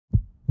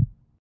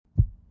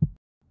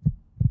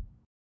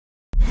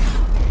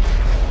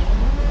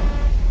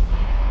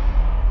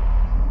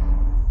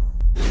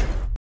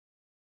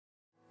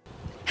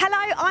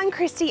I'm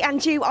Christy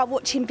and you are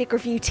watching Big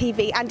Review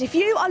TV, and if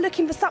you are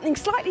looking for something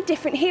slightly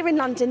different here in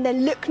London,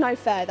 then look no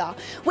further.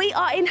 We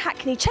are in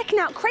Hackney checking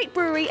out Crate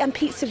Brewery and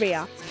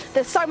Pizzeria.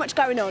 There's so much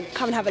going on,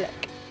 come and have a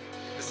look.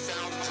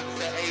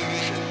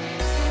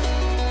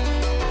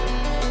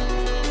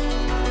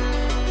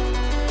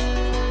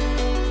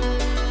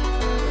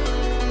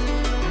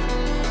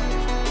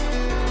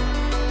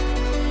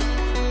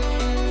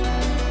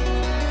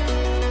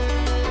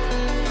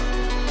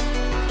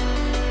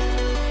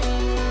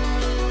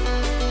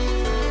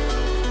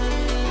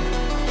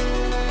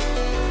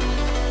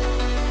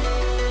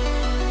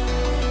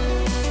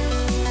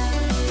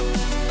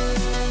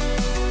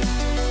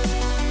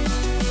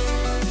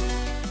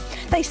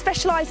 They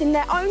specialise in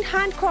their own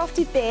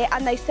handcrafted beer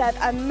and they serve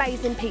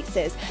amazing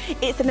pizzas.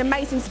 It's an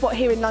amazing spot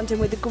here in London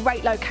with a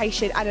great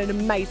location and an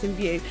amazing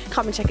view.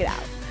 Come and check it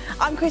out.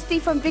 I'm Christy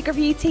from Big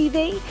Review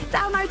TV.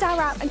 Download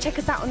our app and check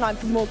us out online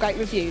for more great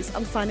reviews.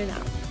 I'm signing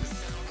out.